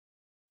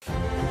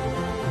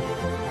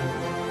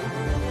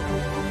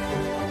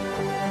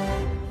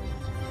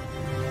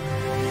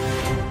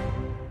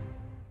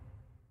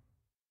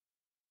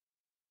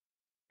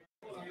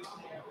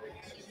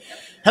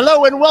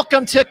Hello and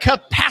welcome to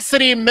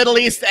Capacity Middle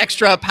East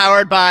Extra,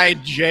 powered by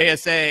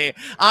JSA.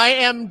 I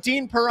am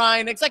Dean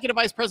Perrine, Executive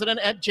Vice President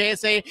at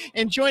JSA,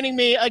 and joining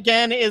me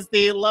again is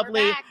the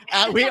lovely,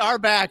 we are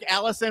back,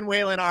 Allyson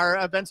Whelan,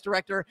 our Events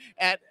Director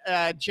at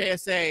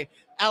JSA.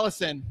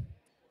 Allyson,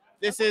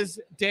 this is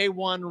day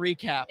one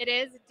recap. It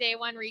is day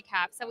one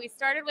recap. So we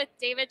started with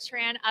David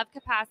Tran of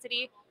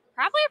Capacity.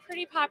 Probably a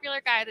pretty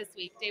popular guy this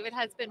week. David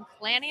has been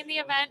planning the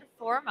event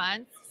for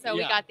months, so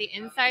we got the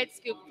inside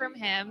scoop from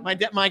him.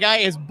 My guy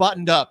is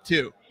buttoned up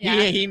too.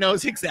 Yeah. He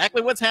knows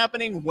exactly what's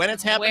happening, when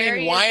it's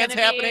happening, why it's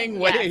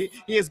happening.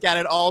 He has got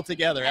it all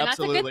together. And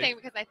absolutely. That's a good thing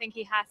because I think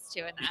he has to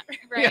in that,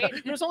 right? Yeah,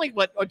 there's only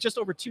just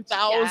over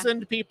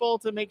 2,000 people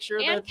to make sure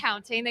and that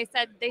counting. They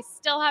said they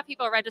still have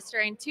people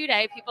registering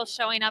today. People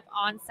showing up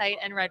on site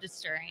and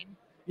registering.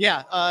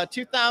 Yeah,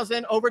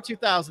 2,000, over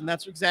 2,000.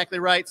 That's exactly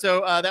right.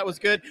 So that was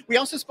good. We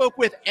also spoke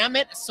with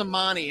Amit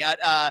Samani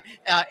at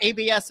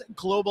ABS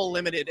Global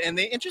Limited. And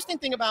the interesting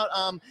thing about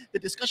the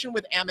discussion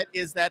with Amit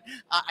is that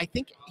I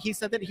think he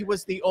said that he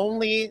was the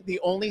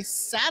only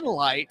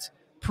satellite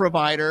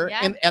provider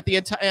at the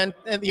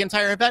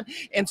entire event.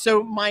 And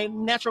so my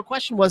natural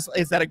question was,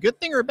 is that a good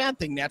thing or a bad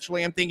thing?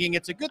 Naturally, I'm thinking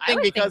it's a good thing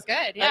because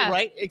good, yeah.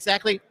 Right,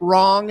 exactly.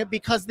 Wrong,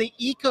 because the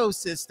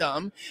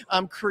ecosystem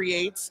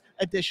creates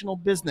additional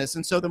business.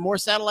 And so the more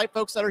satellite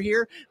folks that are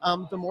here,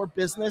 the more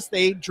business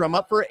they drum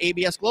up for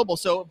ABS Global.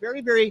 So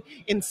very, very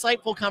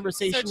insightful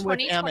conversation with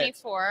Amit.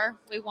 So 2024,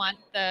 we want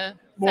the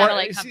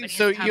satellite companies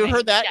So coming. you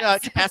heard that,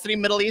 yes. Capacity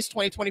Middle East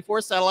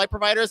 2024 satellite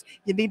providers,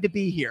 you need to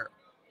be here.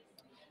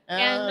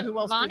 And who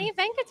else Vani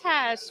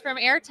Venkatesh from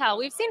Airtel.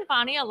 We've seen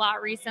Vani a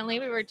lot recently.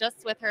 We were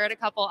just with her at a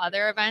couple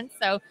other events.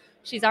 So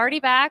she's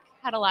already back,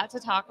 had a lot to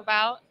talk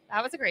about.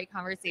 That was a great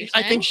conversation.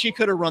 I think she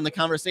could have run the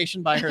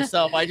conversation by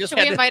herself. I just Should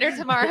we invite her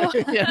tomorrow?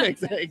 Yeah,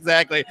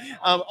 exactly.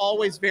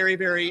 Always very,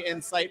 very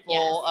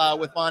insightful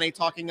with Vani,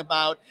 talking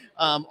about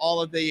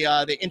all of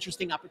the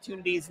interesting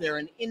opportunities there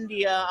in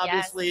India,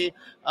 obviously.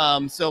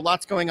 So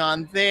lots going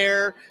on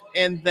there.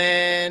 And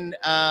then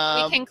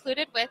we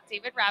concluded with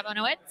David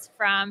Rabinowitz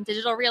from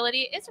Digital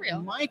Realty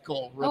Israel.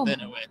 Michael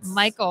Rabinowitz.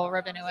 Michael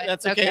Rabinowitz.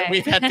 That's okay.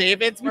 We've had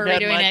David's. We're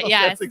had redoing Michael. it.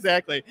 Yes. That's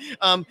exactly.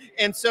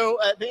 And so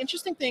the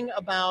interesting thing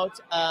about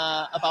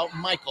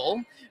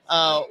Michael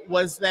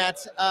was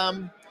that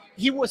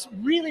he was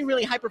really,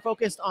 really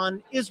hyper-focused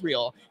on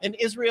Israel, and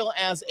Israel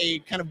as a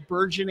kind of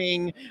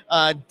burgeoning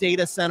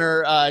data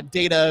center,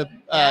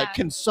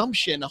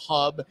 consumption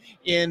hub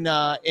in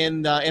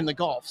the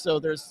Gulf. So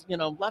there's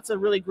lots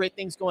of really great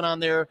things going on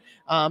there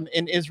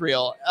in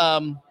Israel.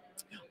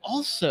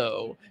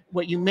 Also,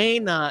 what you may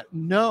not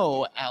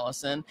know,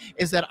 Allyson,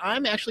 is that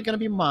I'm actually going to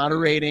be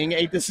moderating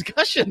a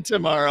discussion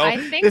tomorrow. I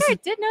think I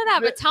did know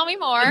that, but tell me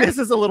more. This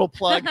is a little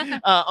plug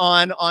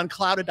on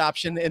cloud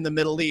adoption in the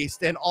Middle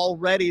East, and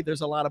already there's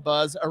a lot of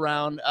buzz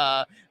around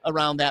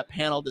that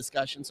panel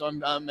discussion. So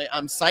I'm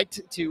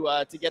psyched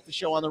to get the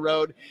show on the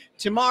road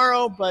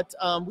tomorrow. But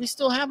we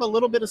still have a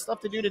little bit of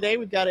stuff to do today.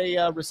 We've got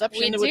a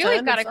reception.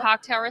 We've got a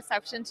cocktail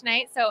reception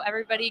tonight, so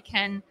everybody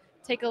can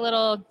take a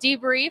little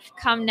debrief,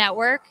 come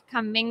network,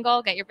 come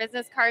mingle, get your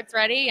business cards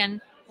ready, and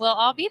we'll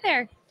all be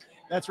there.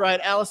 That's right,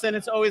 Allyson.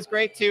 It's always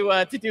great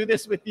to do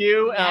this with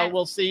you. Yes.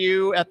 We'll see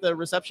you at the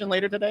reception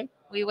later today.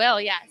 We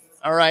will, yes.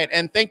 All right,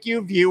 and thank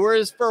you,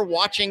 viewers, for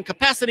watching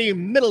Capacity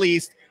Middle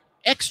East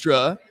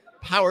Extra,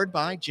 powered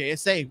by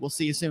JSA. We'll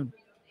see you soon.